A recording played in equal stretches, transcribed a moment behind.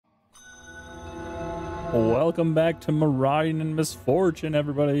Welcome back to Mourning and Misfortune,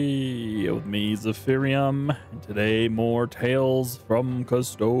 everybody. With me, Zephyrium, and today more tales from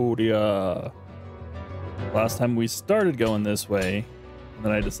Cvstodia. Last time we started going this way, and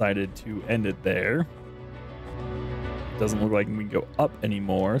then I decided to end it there. It doesn't look like we can go up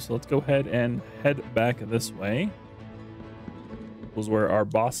anymore, so let's go ahead and head back this way. This was where our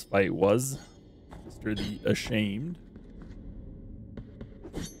boss fight was, Mr. the Ashamed.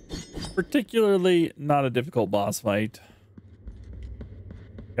 Particularly not a difficult boss fight.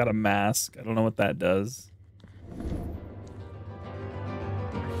 Got a mask. I don't know what that does.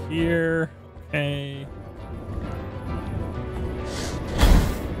 Here. Okay.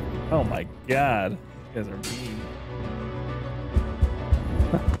 Oh my god. You guys are mean.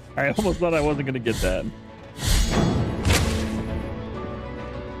 I almost thought I wasn't going to get that.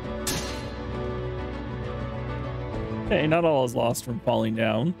 Okay, not all is lost from falling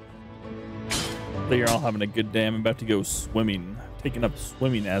down. You're all having a good day. I'm about to go swimming. Taking up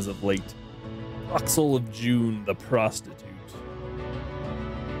swimming as of late. Oxel of June, the prostitute.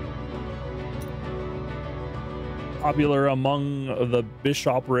 Popular among the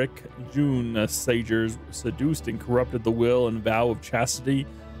bishopric, June sagers seduced and corrupted the will and vow of chastity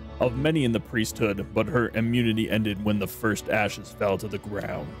of many in the priesthood, but her immunity ended when the first ashes fell to the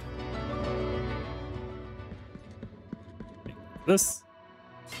ground. This.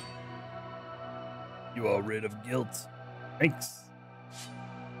 You are rid of guilt. Thanks.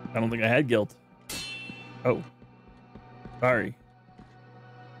 I don't think I had guilt. Oh. Sorry.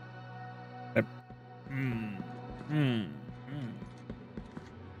 Okay,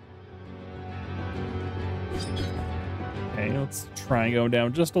 let's try and go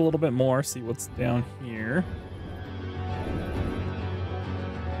down just a little bit more, see what's down here.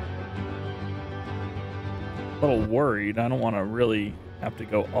 A little worried. I don't want to really have to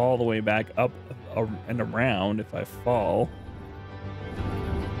go all the way back up and around if I fall.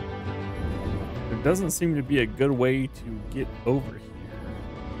 There doesn't seem to be a good way to get over here.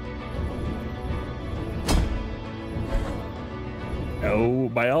 No,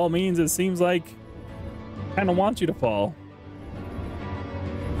 by all means, it seems like I kind of want you to fall.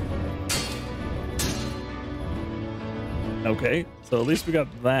 Okay, so at least we got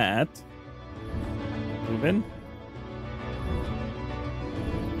that. Move in.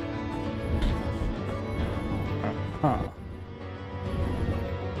 Huh.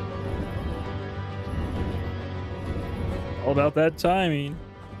 All about that timing.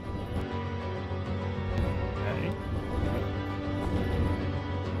 Okay.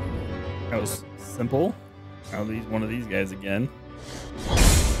 That was simple. Now these one of these guys again.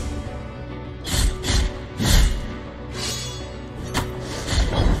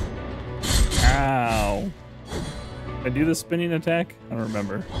 Ow. Did I do the spinning attack? I don't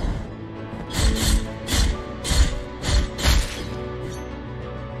remember.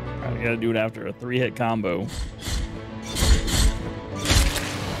 I gotta do it after a 3-hit combo.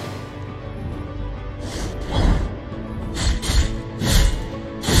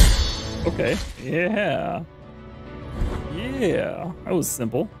 Okay, yeah. Yeah, that was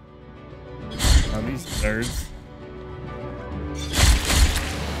simple. Now these nerds.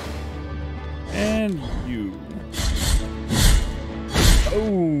 And you.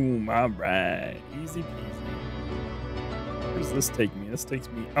 Boom, all right, easy peasy. Where does this take me? This takes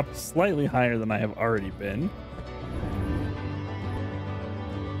me up slightly higher than I have already been.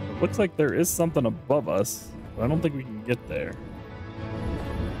 It looks like there is something above us, but I don't think we can get there.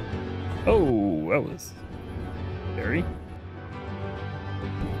 Oh, that was scary.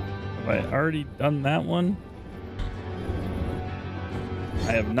 Have I already done that one?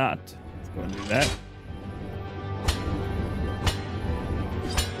 I have not. Let's go and do that.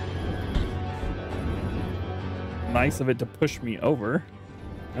 Nice of it to push me over.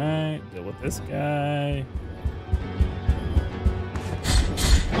 All right, deal with this guy.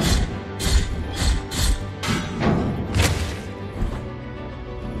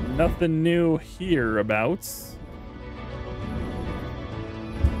 Nothing new hereabouts.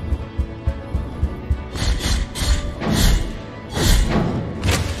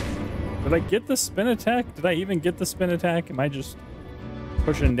 Did I get the spin attack? Did I even get the spin attack? Am I just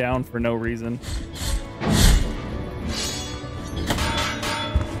pushing down for no reason?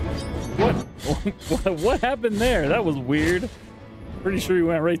 What happened there? That was weird. Pretty sure he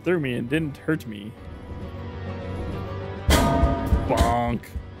went right through me and didn't hurt me. Bonk.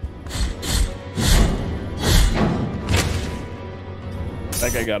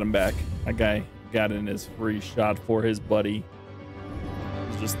 That guy got him back. That guy got in his free shot for his buddy. It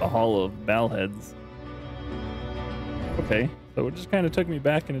was just the Hall of Bellheads. Okay, so it just kind of took me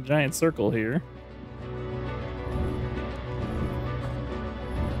back in a giant circle here.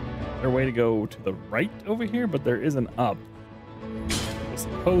 there a way to go to the right over here? But there is an up. I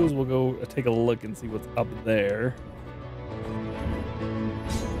suppose we'll go take a look and see what's up there.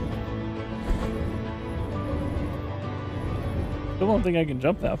 Still don't think I can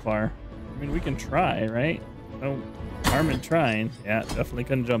jump that far. I mean, we can try, right? No harm in trying. Yeah, definitely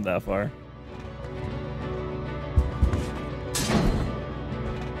couldn't jump that far.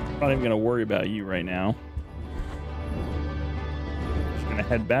 Not even gonna worry about you right now. Just gonna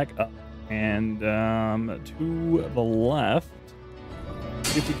head back up and to the left.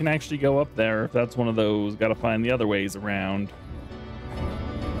 See if you can actually go up there. If that's one of those, gotta find the other ways around.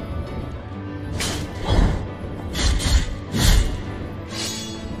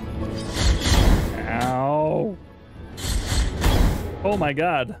 Ow. Oh my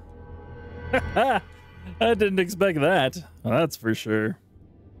god. I didn't expect that. Well, that's for sure.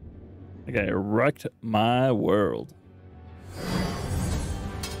 That guy wrecked my world.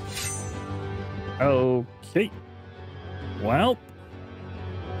 Okay. Well,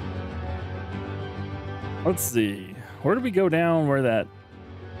 let's see. Where did we go down where that...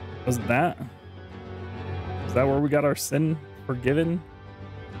 Wasn't that? Is that where we got our sin forgiven?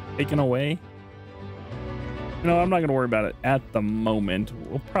 Taken away? You know, I'm not going to worry about it at the moment.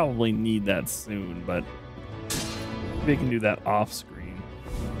 We'll probably need that soon, but maybe I can do that off screen.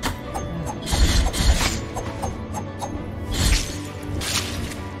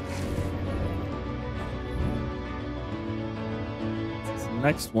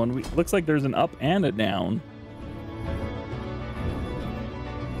 Next one, looks like there's an up and a down.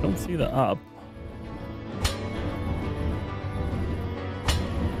 Don't see the up.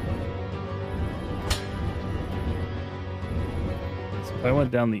 So if I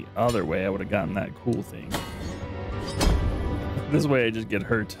went down the other way, I would have gotten that cool thing. This way I just get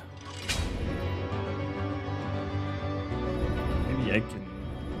hurt. Maybe I can...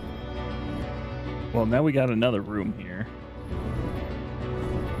 Well, now we got another room here.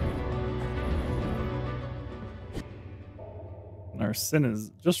 Our sin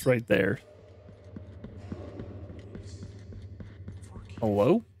is just right there.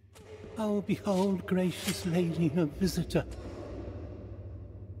 Hello? Oh, behold, gracious lady, a visitor.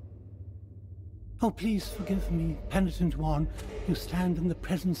 Oh, please forgive me, penitent one. You stand in the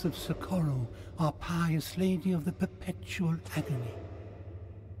presence of Socorro, our pious lady of the perpetual agony.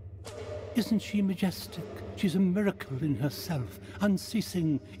 Isn't she majestic? She's a miracle in herself,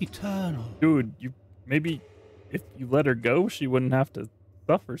 unceasing, eternal. Dude, you maybe... If you let her go, she wouldn't have to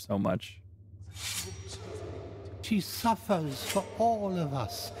suffer so much. She suffers for all of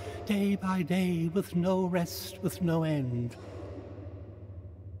us, day by day, with no rest, with no end.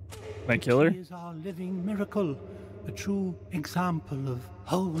 Can I kill her? She is our living miracle, a true example of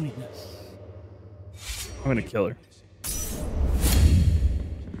holiness. I'm gonna kill her.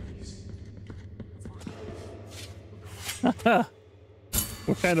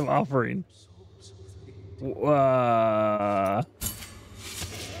 What kind of offering? I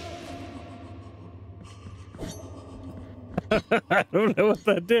don't know what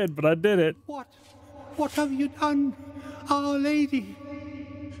that did, but I did it. What have you done, Our Lady?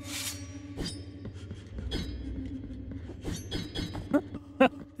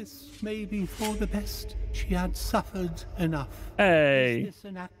 This may be for the best. She had suffered enough. Hey. Is this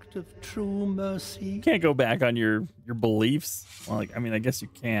an act of true mercy? You can't go back on your beliefs. Well, like, I mean, I guess you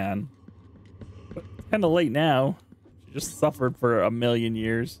can. But it's kind of late now. She just suffered for 1,000,000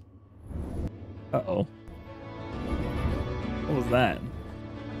 years. Uh-oh. What was that?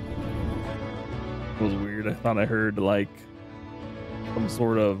 It was weird. I thought I heard, like, some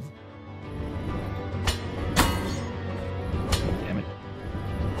sort of... Oh, damn it.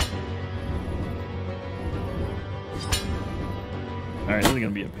 Alright, this is gonna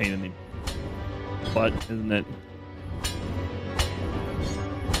be a pain in the butt, isn't it?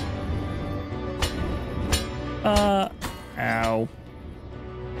 Ow.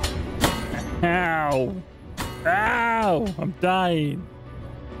 Ow. Ow! I'm dying.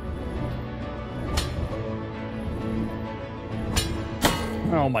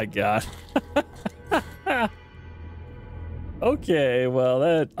 Oh my god. Okay, well,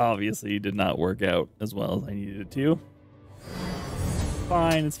 that obviously did not work out as well as I needed it to.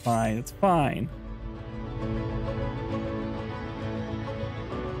 Fine, it's fine, it's fine.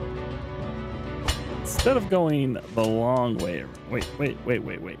 Instead of going the long way, wait.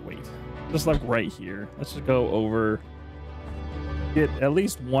 Just like right here. Let's just go over, get at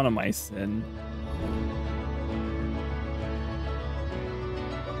least one of my sin.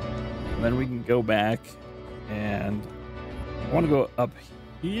 And then we can go back and I want to go up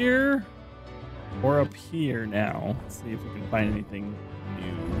here or up here now. Let's see if we can find anything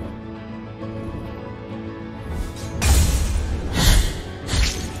new.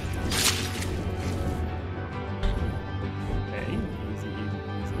 Okay, easy,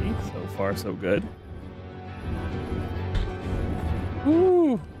 easy, easy. So far, so good.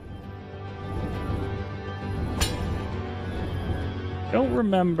 Woo! Don't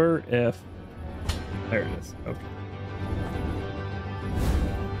remember if... There it is. Okay.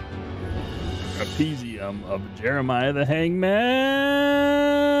 Trapezium of Jeremiah the Hangman.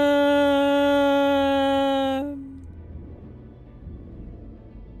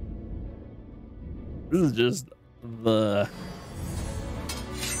 This is just the...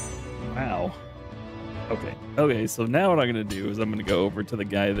 Wow. Okay. Okay, so now what I'm going to do is I'm going to go over to the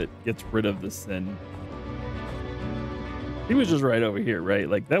guy that gets rid of the sin. He was just right over here, right?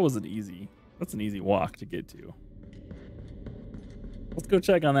 Like, that was an easy... That's an easy walk to get to. Let's go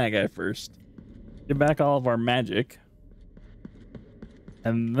check on that guy first. Get back all of our magic.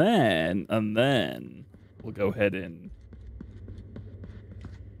 And then we'll go ahead and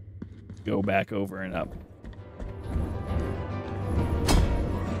go back over and up.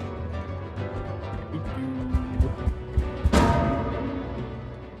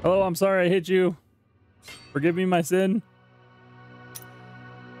 Hello, I'm sorry I hit you. Forgive me my sin.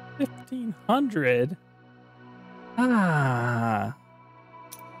 1,500? Ah.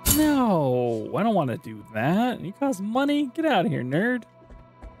 No, I don't want to do that. You cost money. Get out of here, nerd.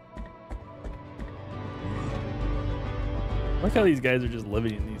 I like how these guys are just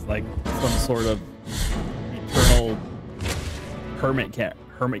living in these, like, some sort of eternal hermit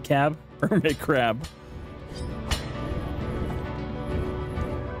crab.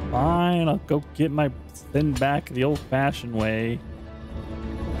 Fine, I'll go get my sin back the old-fashioned way.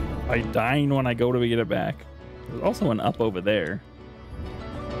 By dying when I go to get it back. There's also an up over there.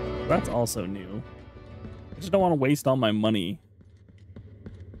 That's also new. I just don't want to waste all my money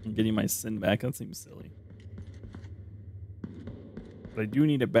on getting my sin back. That seems silly. But I do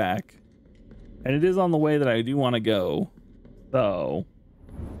need it back. And it is on the way that I do want to go. So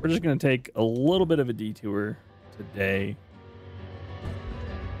we're just going to take a little bit of a detour today.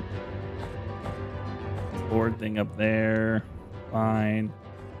 Board thing up there. Fine.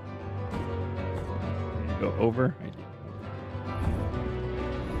 Go over. I do.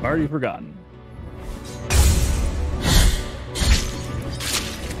 Already forgotten.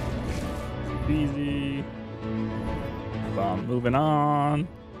 Easy. Bomb. Moving on.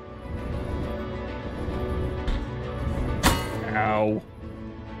 Ow.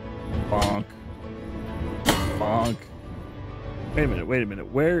 Bonk. Bonk. Wait a minute. Wait a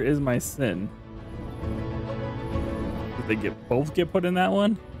minute. Where is my sin? Did they both get put in that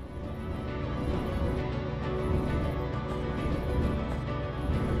one?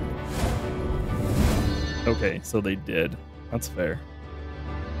 Okay, so they did. That's fair.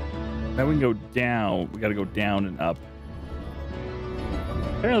 Now we can go down. We gotta go down and up.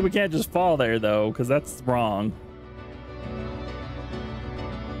 Apparently we can't just fall there though, because that's wrong.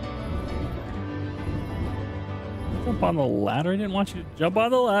 Jump on the ladder? I didn't want you to jump on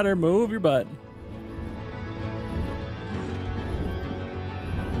the ladder. Move your butt.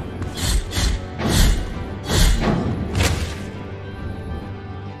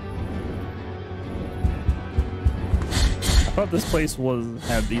 I thought this place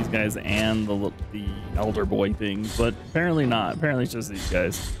had these guys and the elder boy thing, but apparently not. Apparently it's just these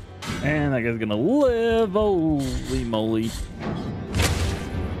guys. And that guy's gonna live. Holy moly.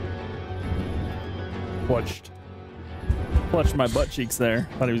 Clutched my butt cheeks there.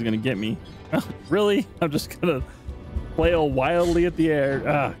 Thought he was gonna get me. Really? I'm just gonna flail wildly at the air.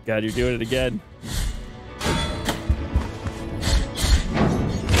 Ah, God, you're doing it again.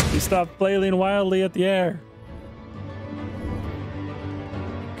 You stop flailing wildly at the air.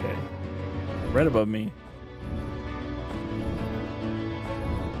 Right above me.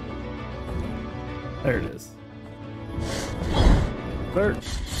 There it is. There.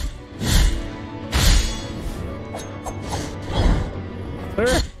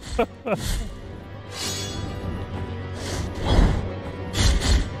 There.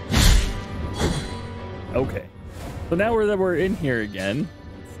 Okay. So now we're in here again.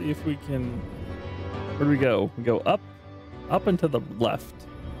 Let's see if we can. Where do we go? We go up and to the left.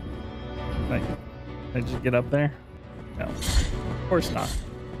 Can I just get up there? No. Of course not.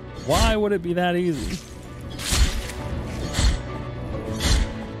 Why would it be that easy?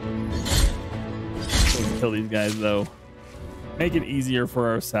 We can kill these guys though. Make it easier for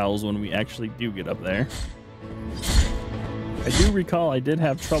ourselves when we actually do get up there. I do recall I did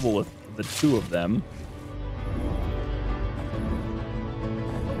have trouble with the two of them.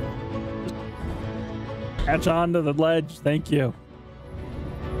 Just catch on to the ledge. Thank you.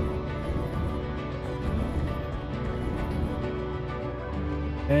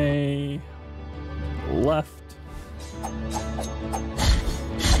 Okay. Left.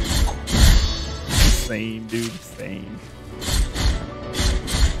 Same, dude. Same.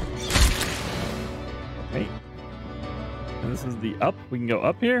 Okay. And this is the up. We can go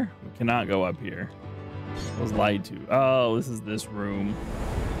up here? We cannot go up here. I was lied to. Oh, this is this room.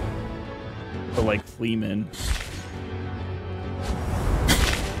 For like Fleeman.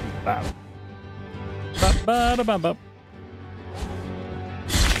 Bop. Bop, ba, da, bop, bop.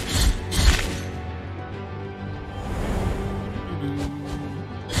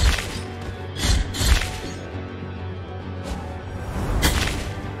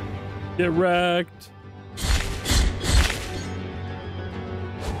 Get wrecked.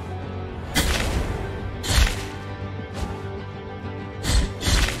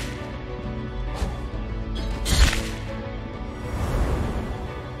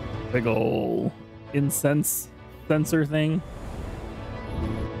 Big ol' incense sensor thing.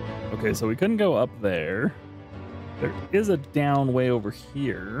 Okay, so we couldn't go up there. There is a down way over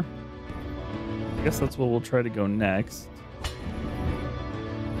here. I guess that's where we'll try to go next.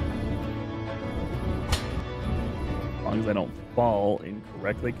 As long as I don't fall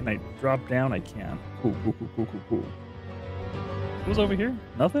incorrectly. Can I drop down? I can. Cool, cool, cool, cool, cool, cool. What was over here?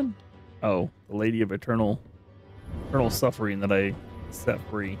 Nothing? Oh, the Lady of Eternal Suffering that I set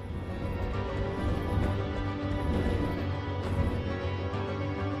free.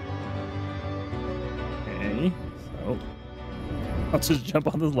 Okay, so I'll just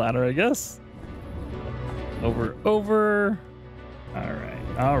jump on this ladder, I guess. Over. All right.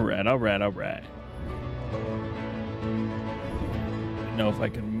 I don't know if I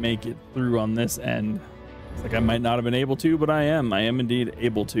can make it through on this end. It's like I might not have been able to, but I am indeed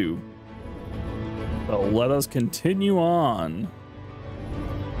able to. So let us continue on.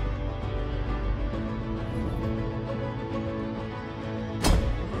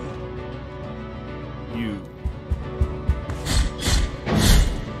 You.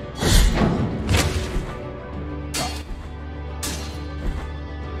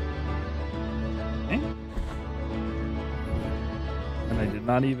 Okay. And I did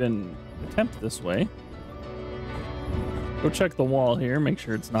not even attempt this way. Go check the wall here, make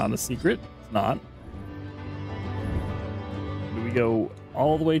sure it's not a secret. It's not. Do we go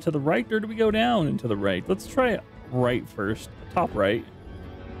all the way to the right or do we go down and to the right? Let's try it right first. Top right.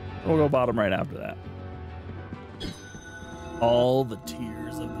 We'll go bottom right after that. All the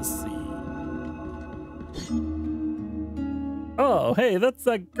tears of the sea. Oh, hey, that's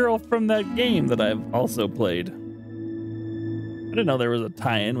that girl from that game that I've also played. I didn't know there was a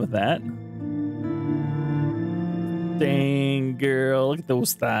tie-in with that. Dang, girl, look at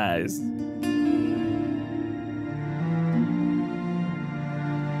those thighs.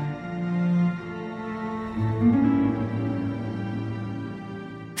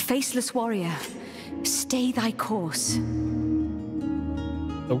 Faceless warrior, stay thy course.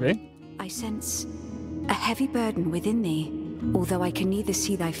 Okay. I sense a heavy burden within thee, although I can neither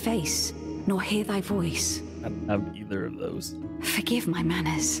see thy face nor hear thy voice. I don't have either of those. Forgive my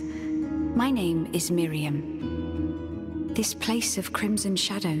manners. My name is Miriam. This place of crimson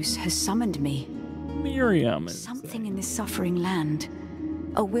shadows has summoned me. Miriam. Something in this suffering land,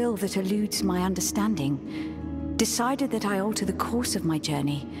 a will that eludes my understanding, decided that I alter the course of my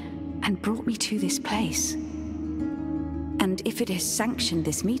journey and brought me to this place. And if it has sanctioned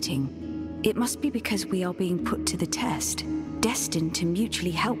this meeting, it must be because we are being put to the test, destined to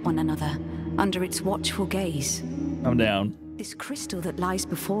mutually help one another under its watchful gaze. I'm down. This crystal that lies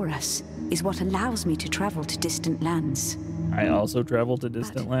before us is what allows me to travel to distant lands. I also travel to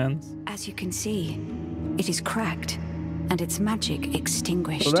distant lands. As you can see, it is cracked and its magic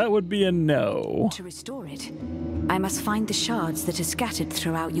extinguished. So that would be a no. To restore it, I must find the shards that are scattered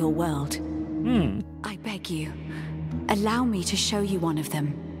throughout your world. I beg you, allow me to show you one of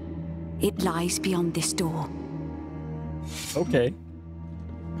them. It lies beyond this door. Okay.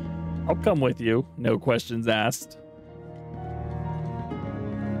 I'll come with you. No questions asked.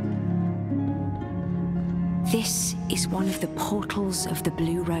 This is one of the portals of the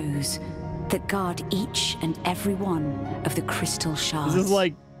Blue Rose that guard each and every one of the crystal shards. Is this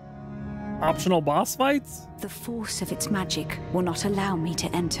like optional boss fights? The force of its magic will not allow me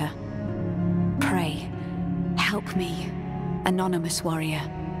to enter. Pray, help me, anonymous warrior.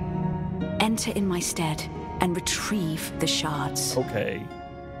 Enter in my stead and retrieve the shards. Okay.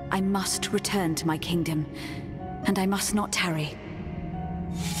 I must return to my kingdom, and I must not tarry.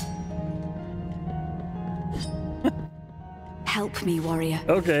 Help me, warrior.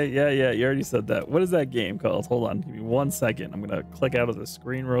 Okay, yeah, you already said that. What is that game called? Hold on, give me 1 second. I'm gonna click out of the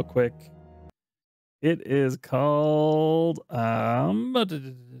screen real quick. It is called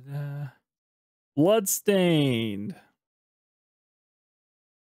Bloodstained.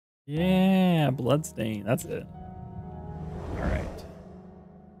 Yeah, Bloodstained. That's it. All right.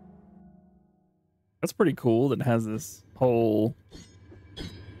 That's pretty cool that it has this whole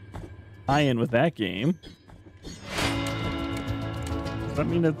tie-in with that game. Does that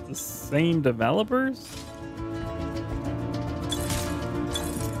mean it's the same developers?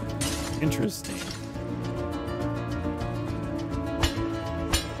 Interesting.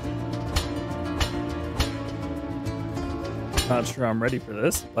 Not sure I'm ready for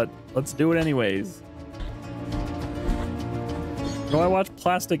this, but let's do it anyways. No, I watched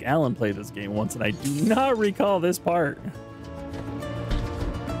Plastic Alan play this game once, and I do not recall this part.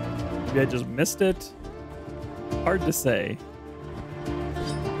 Maybe I just missed it. Hard to say.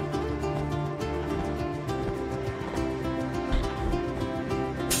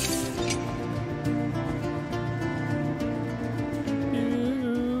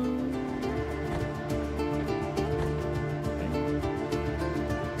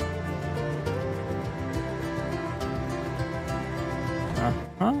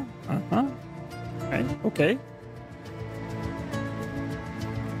 Okay.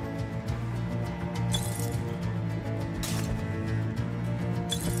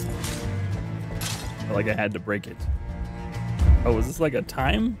 I feel like I had to break it. Oh, is this like a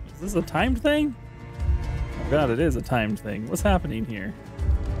time? Is this a timed thing? Oh god, it is a timed thing. What's happening here?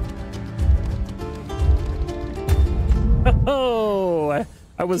 Oh,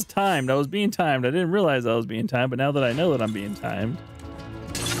 I was timed. I was being timed. I didn't realize I was being timed, but now that I know that I'm being timed,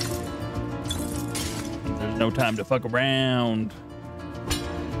 there's no time to fuck around.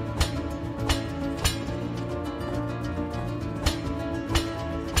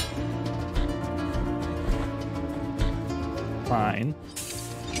 Fine.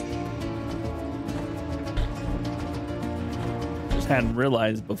 Just hadn't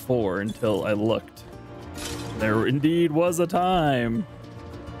realized before until I looked. There indeed was a time.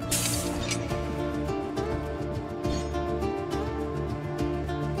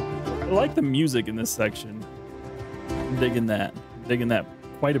 I like the music in this section. I'm digging that. I'm digging that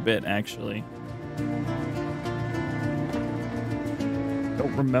quite a bit, actually.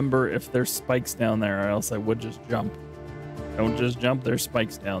 Don't remember if there's spikes down there, or else I would just jump. Don't just jump, there's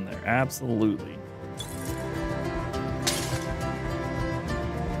spikes down there. Absolutely.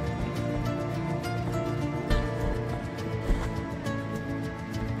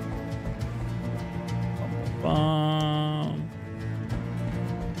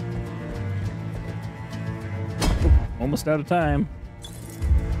 Almost out of time.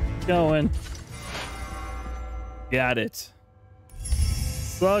 Going. Got it.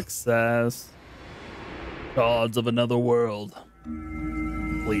 Success. Gods of Another World.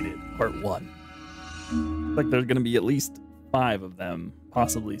 Completed. Part 1. Looks like there's going to be at least 5 of them.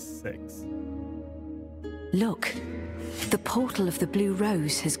 Possibly 6. Look. The portal of the Blue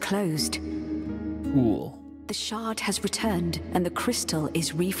Rose has closed. Cool. The shard has returned and the crystal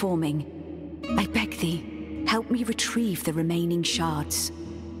is reforming. I beg thee, help me retrieve the remaining shards.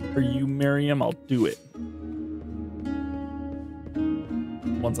 For you, Miriam, I'll do it.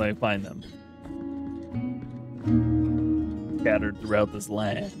 Once I find them. Scattered throughout this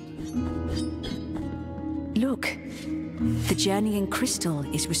land. Look, the journeying crystal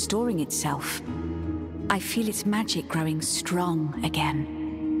is restoring itself. I feel its magic growing strong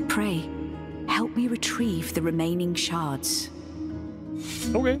again. Pray, help me retrieve the remaining shards.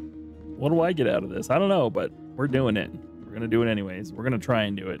 Okay. What do I get out of this? I don't know, but we're doing it. We're going to do it anyways. We're going to try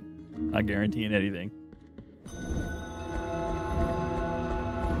and do it. Not guaranteeing anything.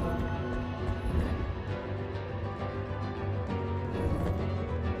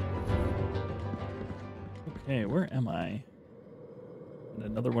 Okay, where am I? In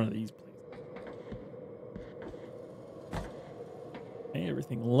another one of these places. Okay,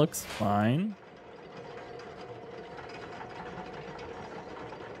 everything looks fine.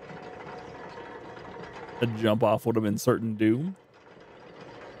 A jump off would have been certain doom.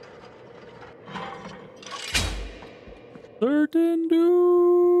 Certain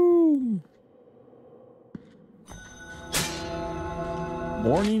doom.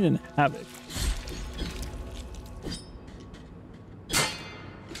 Mourning and Havoc.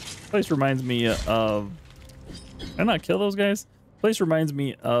 Place reminds me of... Did I not kill those guys? Place reminds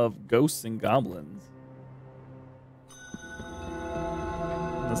me of Ghosts and Goblins.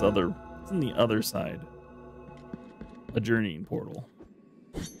 This other... It's on the other side. A journeying portal.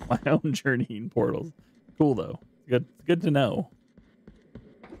 My own journeying portals. Cool though. Good, good to know.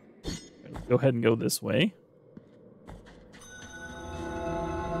 Let's go ahead and go this way.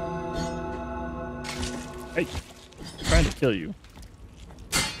 Hey, I'm trying to kill you.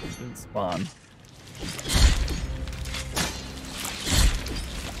 Didn't spawn.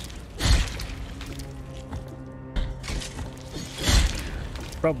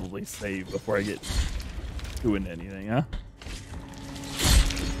 Probably save before I get doing anything, huh?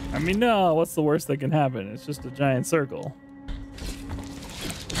 I mean, no, what's the worst that can happen? It's just a giant circle.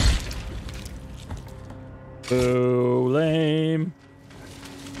 Boo, lame.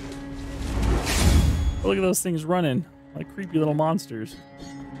 Oh, look at those things running like creepy little monsters.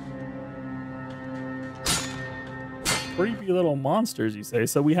 Creepy little monsters, you say?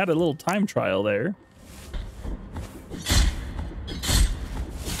 So we had a little time trial there.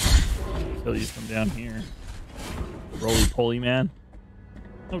 Kill these from down here. Roly-poly, man.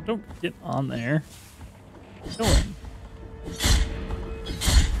 No, don't get on there. Kill him.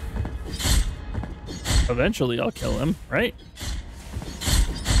 Eventually, I'll kill him, right?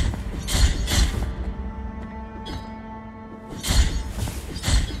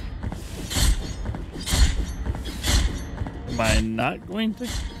 Am I not going to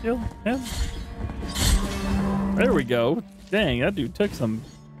kill him? There we go. Dang, that dude took some...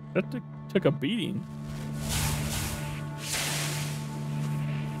 That took a beating.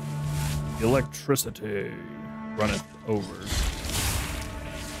 Electricity runneth over.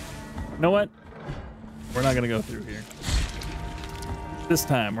 You know what? We're not gonna go through here this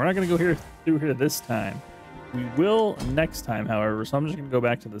time. We're not gonna go through here this time. We will next time, however. So I'm just gonna go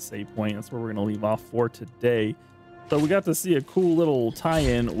back to the save point. That's where we're gonna leave off for today. So we got to see a cool little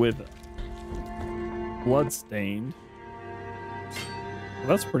tie-in with Bloodstained. So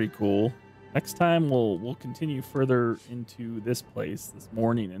that's pretty cool. Next time we'll continue further into this place, this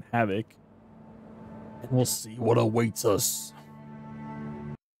Mourning and Havoc, and we'll see what awaits us.